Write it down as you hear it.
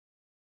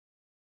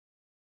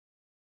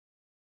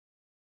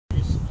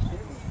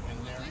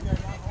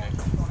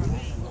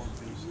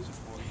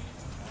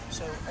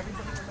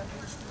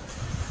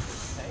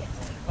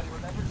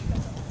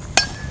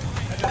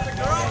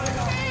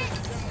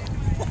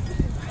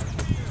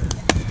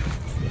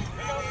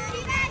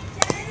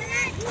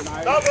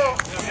Double.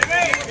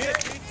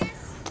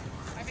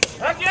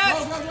 Heck yes.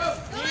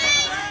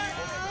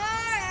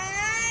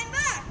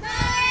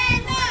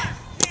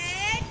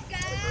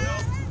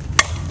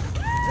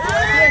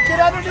 Get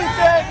underneath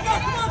it.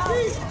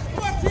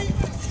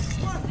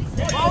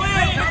 Ball in.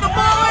 Get the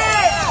ball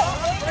in.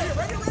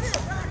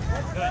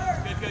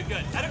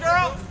 Good. Atta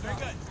girl. Very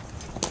good.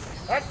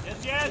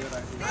 Yes.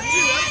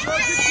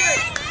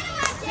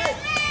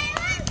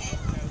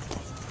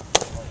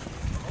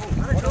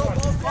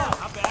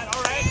 Not bad.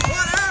 All right.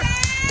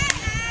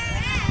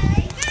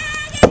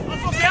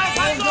 Muscle down.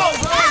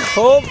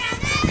 Hold.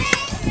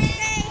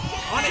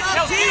 On it,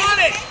 Chelsea. On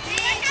it.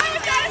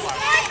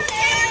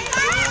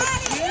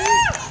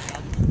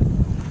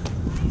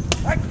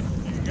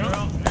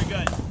 Girl. Very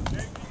good.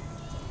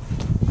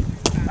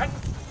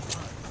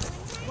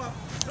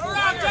 Go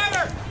around,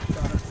 Tanner.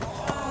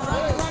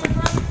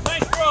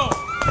 Nice throw.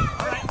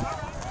 All right.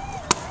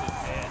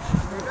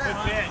 Good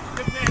pitch.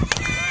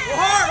 Go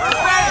hard.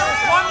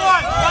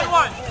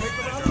 1-1.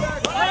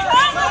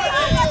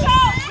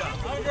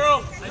 Good girl.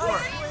 Nice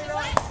work.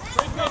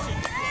 Great pitching.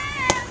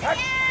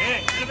 Hey,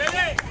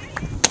 baby.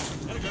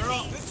 Good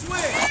girl. Good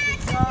swing.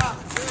 Good job.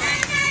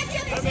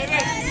 Good baby.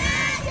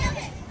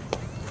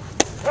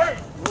 Hey.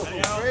 There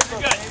you go.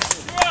 Good.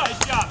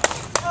 Nice job.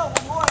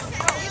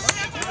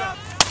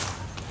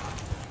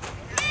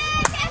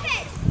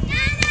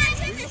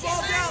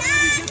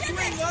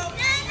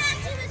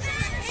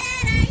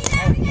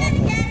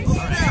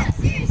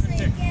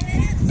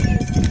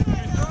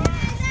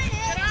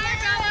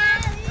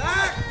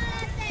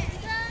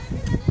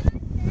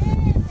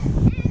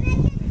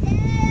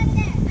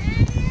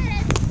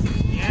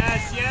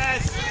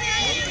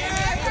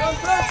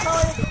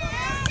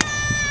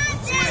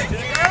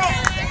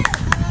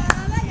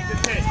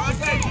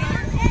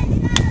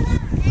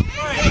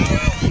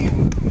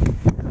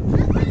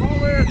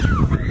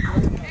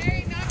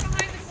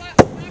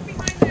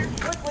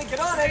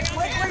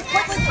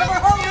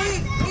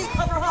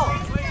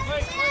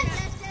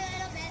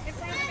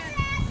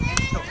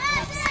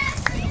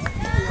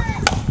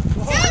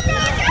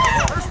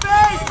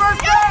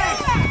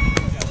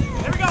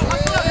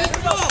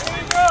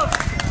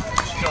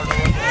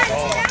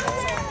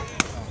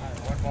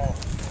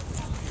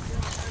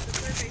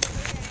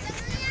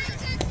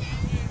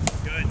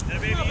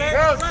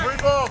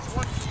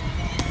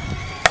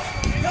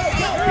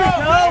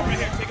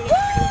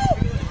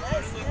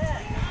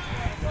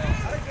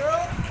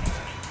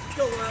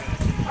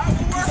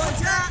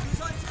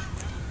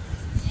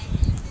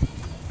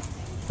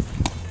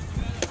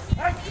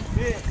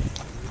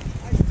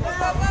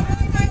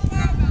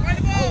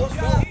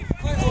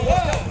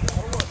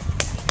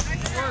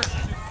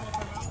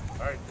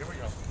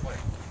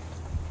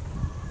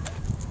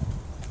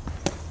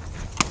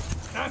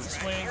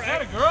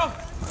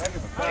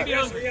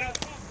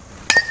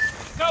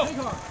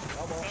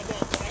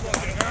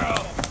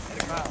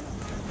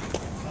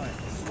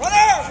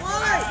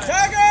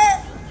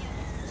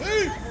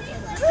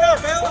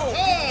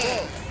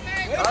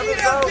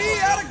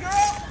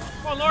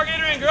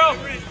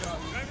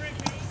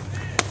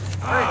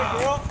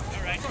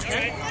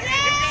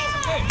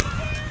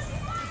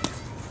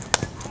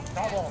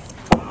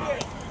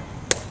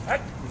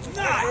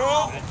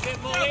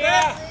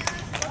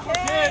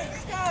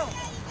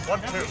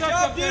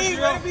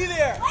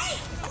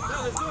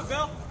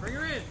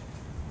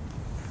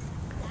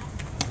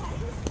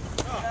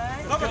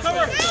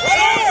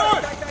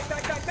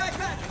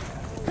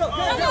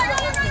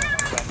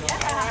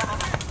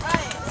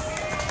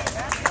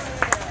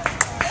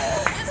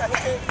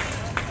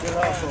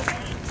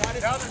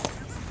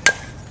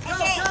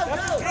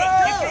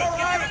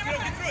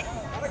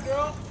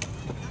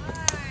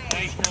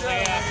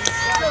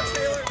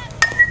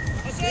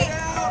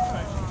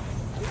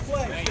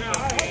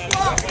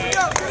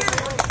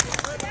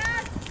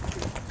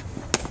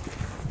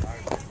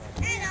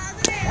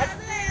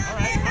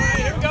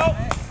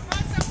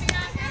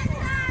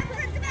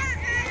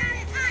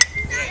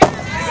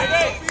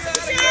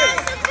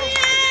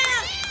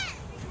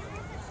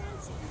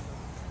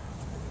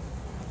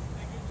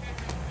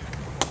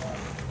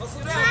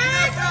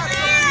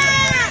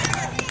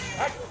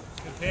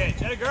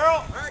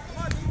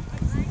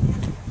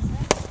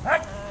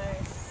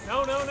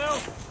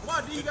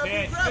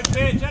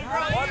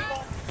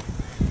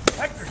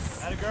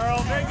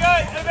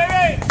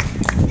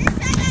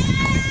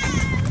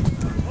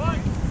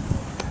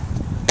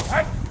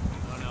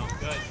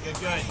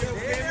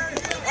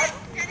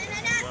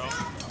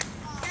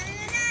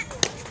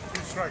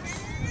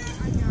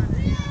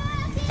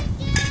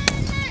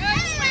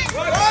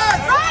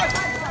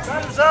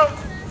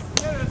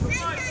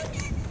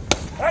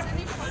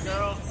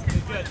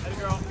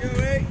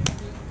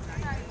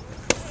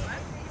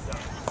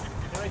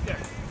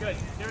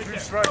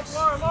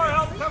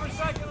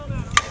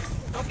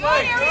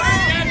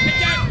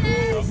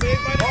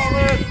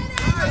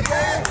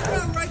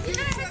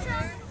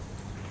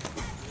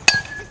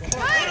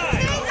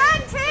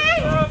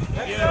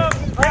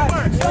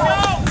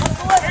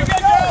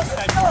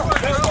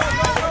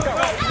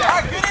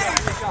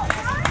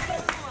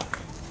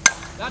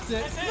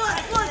 it.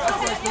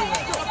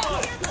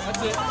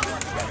 That's it.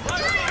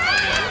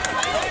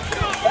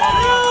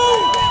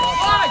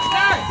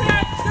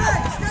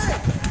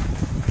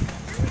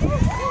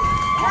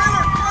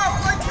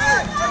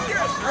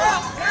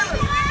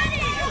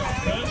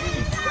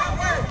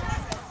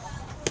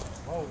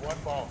 Oh, one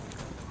ball.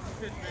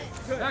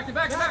 Back to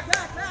back. Back.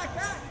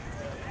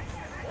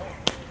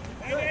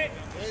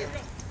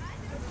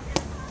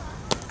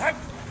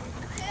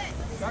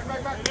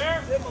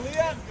 There.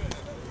 Malia.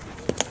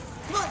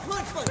 Come on.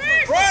 Front.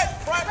 Right.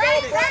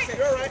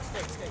 You're all right.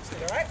 Stay.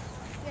 All right?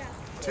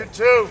 Yeah.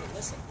 2-2.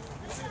 Listen.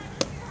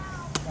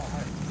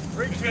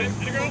 3-2.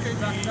 Okay,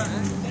 back.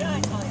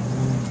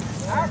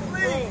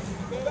 Athlete.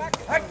 Go back.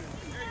 Hey.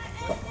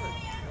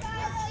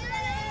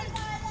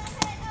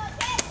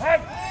 All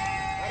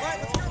right,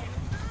 let's go.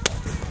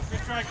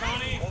 Good try,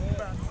 Connie.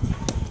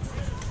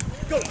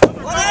 Go.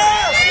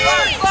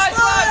 Slide.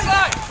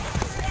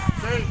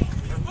 Hey.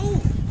 Ooh.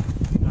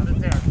 Not it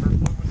there. Her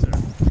foot was there.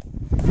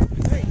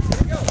 Hey, there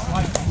we go.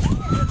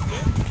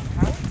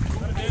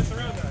 Gotta dance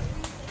around that.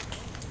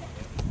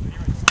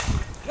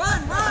 Run.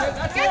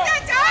 Get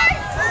that guy!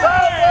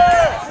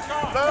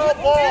 Foul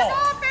ball.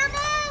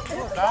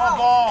 Foul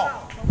ball.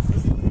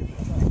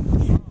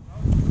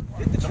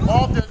 The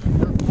ball didn't.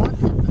 Your foot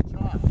hit the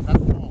top. That's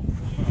the ball.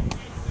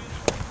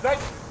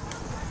 Right.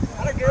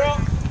 Atta girl. All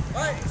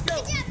right, let's go.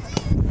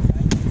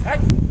 Hey.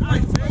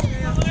 Nice.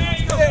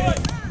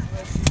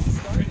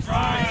 Good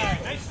try.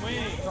 Nice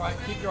swing.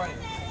 Keep running.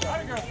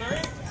 Atta girl,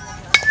 30.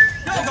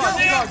 Go. All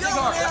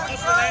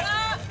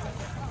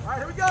right,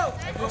 here we go.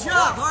 Good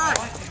job, all right.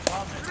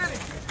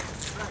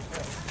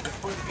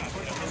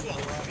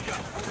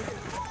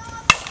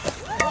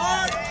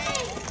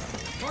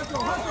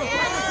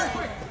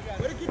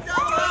 Way to keep that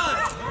one on.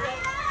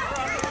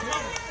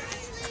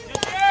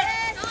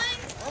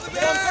 On the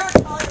bench.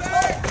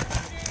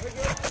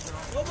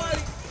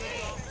 Nobody.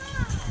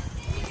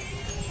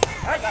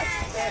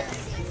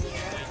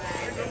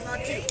 Not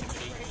you.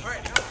 All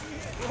right, now.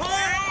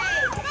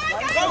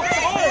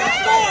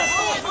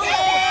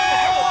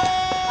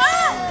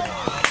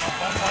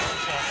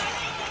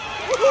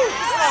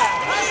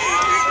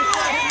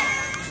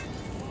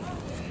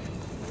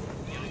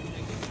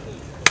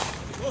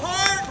 Go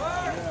hard.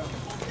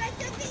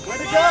 Way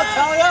to go,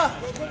 Talia!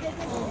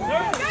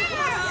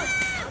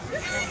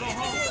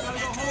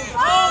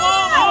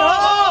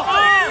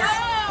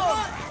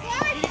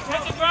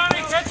 Catch it,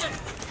 Brownie, catch it!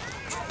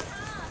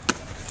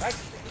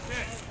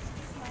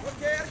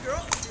 Okay,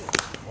 girl.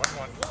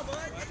 1-1.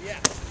 Yeah.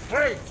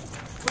 Hey!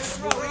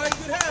 All right,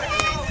 good head.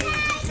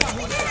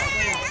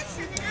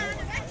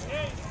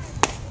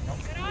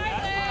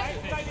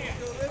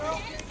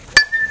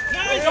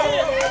 Nice!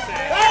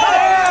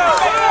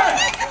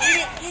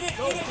 Eat it.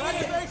 Go.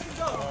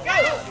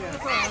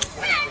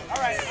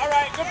 All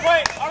right, good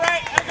play. All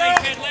right, go.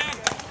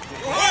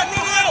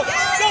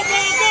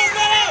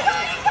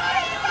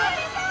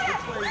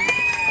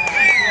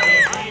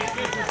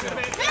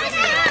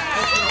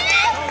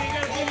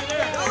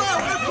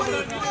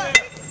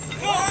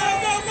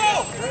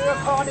 Go,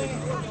 Connie.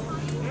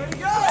 There you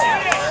go.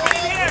 Get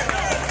in here.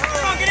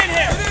 Come on, get in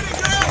here. Get in,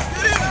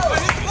 girl.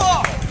 Hit the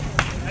ball.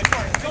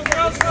 Go,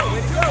 girls, go.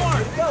 Go.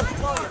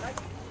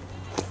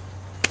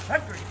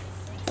 Hungry.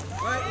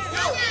 All right, let's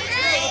go.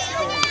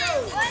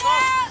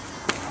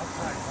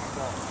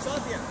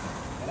 Sophia.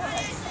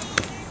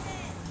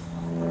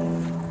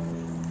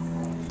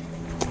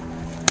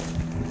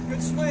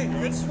 Good swing.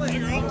 Hey,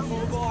 girl.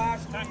 Full ball,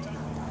 Ash.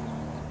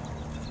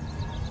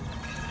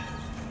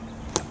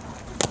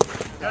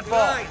 Good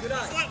ball. Good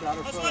eye. Go.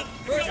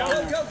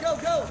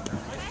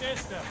 Nice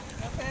dance step.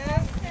 Okay.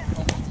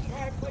 All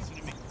right, place it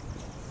to me.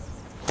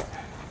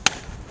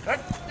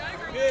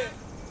 Good.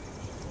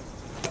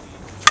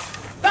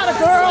 Got a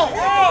girl! Go!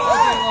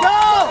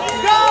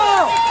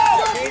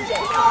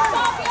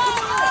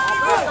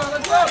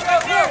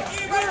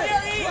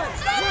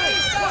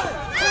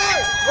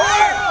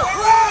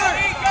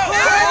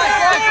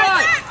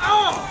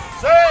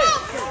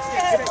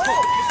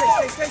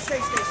 Stay.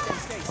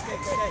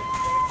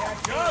 Good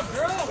job,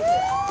 girl.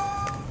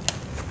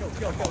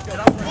 Go. Get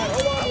up.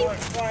 Hold on.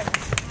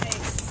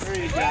 There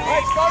you go.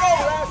 Hey, start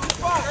over, Ash. Good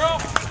spot, girl.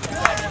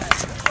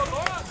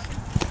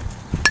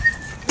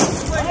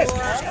 Run it up.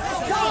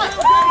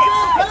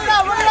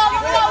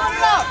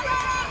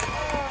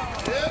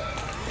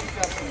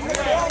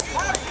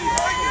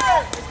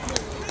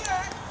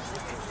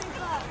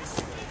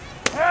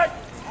 Head.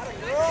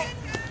 Go.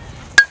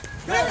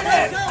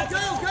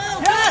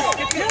 Yes!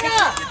 Get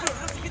up!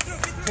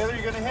 Taylor,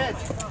 you're gonna hit.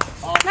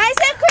 Nice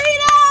hit,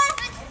 Karina!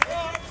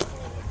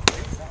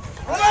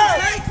 Come on.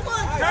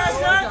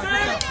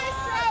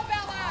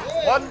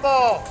 One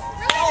ball.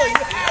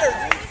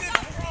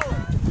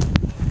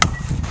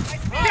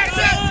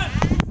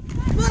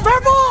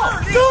 Purple!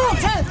 Go!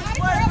 10!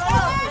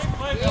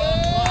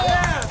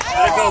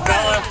 Let it go,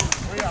 Bella.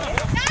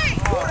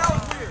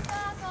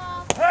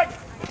 Heck!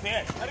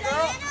 Let it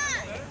go.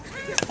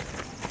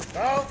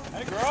 Go.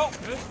 Let it go.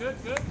 Good.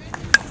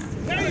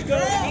 There you go.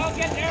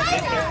 Get there.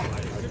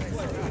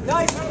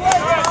 Nice play,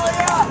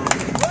 Talia!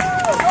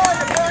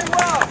 Talia, very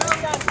well!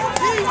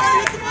 Key, where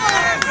hit the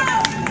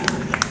ball?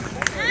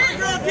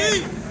 Key!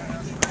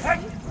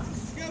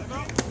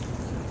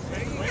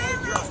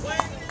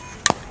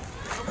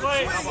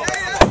 Play.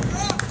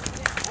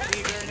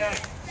 Very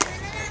nice.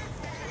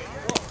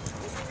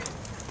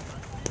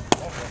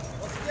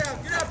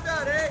 Get up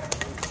that, eh?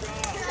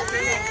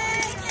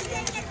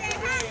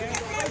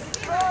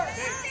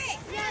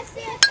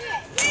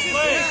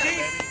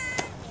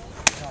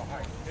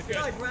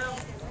 Good, Brown.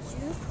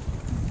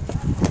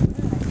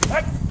 All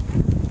right,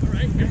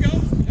 here we go.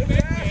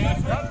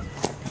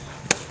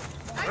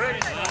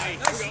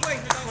 Nice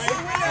swing.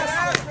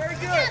 Very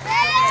good.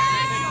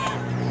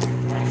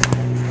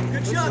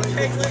 Good job,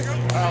 Caitlin.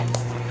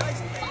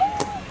 Nice.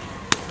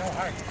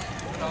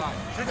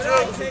 Good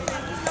job, Caitlin.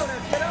 Let's go now.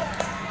 Get up.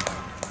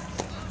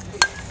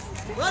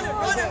 Run it,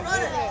 run it,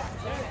 run it.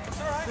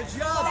 Good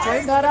job.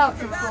 Straighten that out.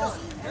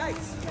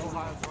 Nice.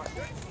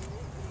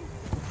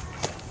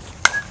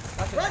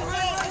 Run, run,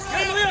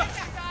 run, run.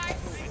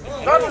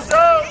 Double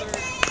zone.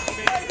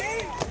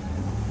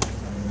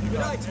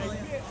 Good eye,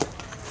 Talia.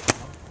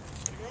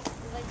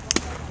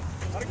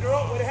 Let it go.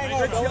 Way to hang on.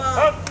 Good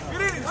job.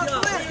 Get in. Good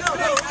job. Let's go.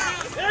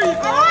 There you go.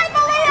 All right,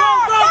 Malia!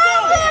 Go,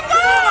 go,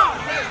 go.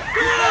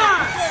 Come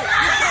on.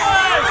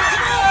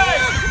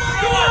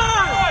 Come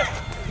on.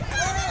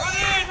 Run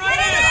in, run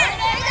in.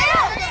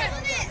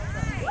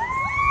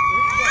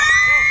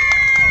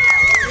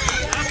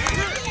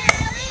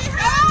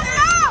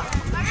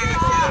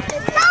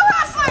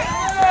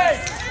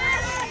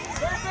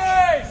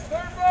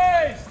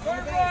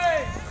 Third base.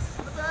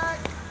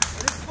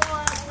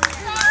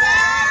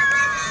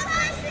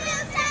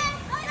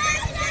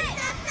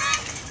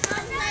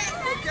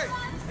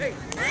 Hey.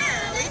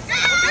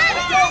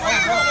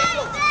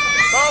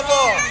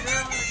 Softball.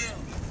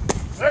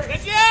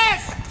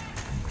 Yes.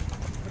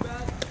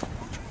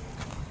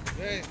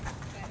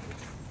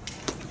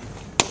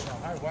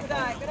 Good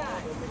eye, good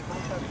eye.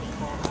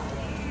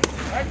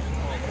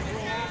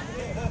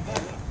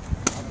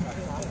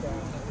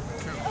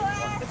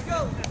 Let's go.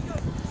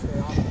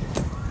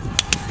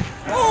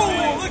 Oh,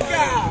 look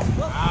out.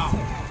 Wow.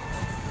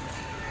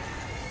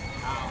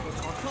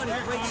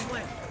 Great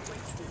swing.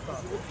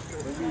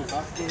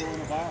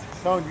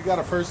 Tone, you got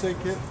a first aid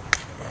kit?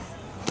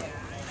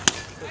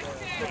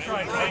 Good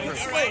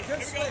swing,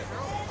 good swing.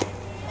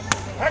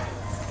 All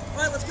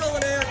right, let's go,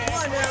 Linnea. Come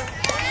on now.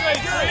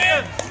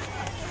 Good.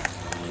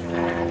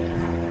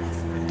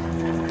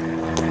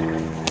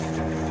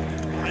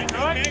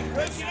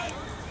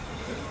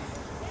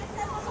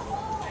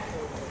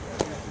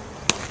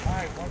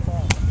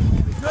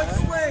 Good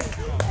swing.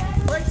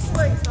 Great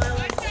swing,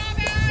 Tyler.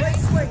 Great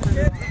swing,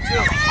 kid.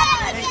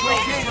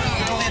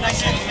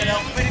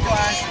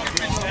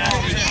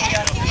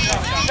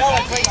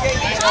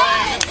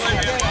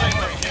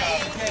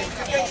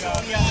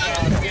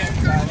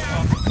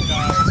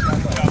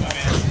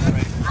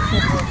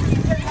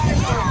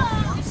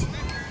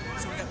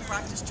 So we got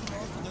practice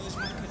tomorrow for those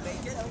who could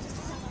make it.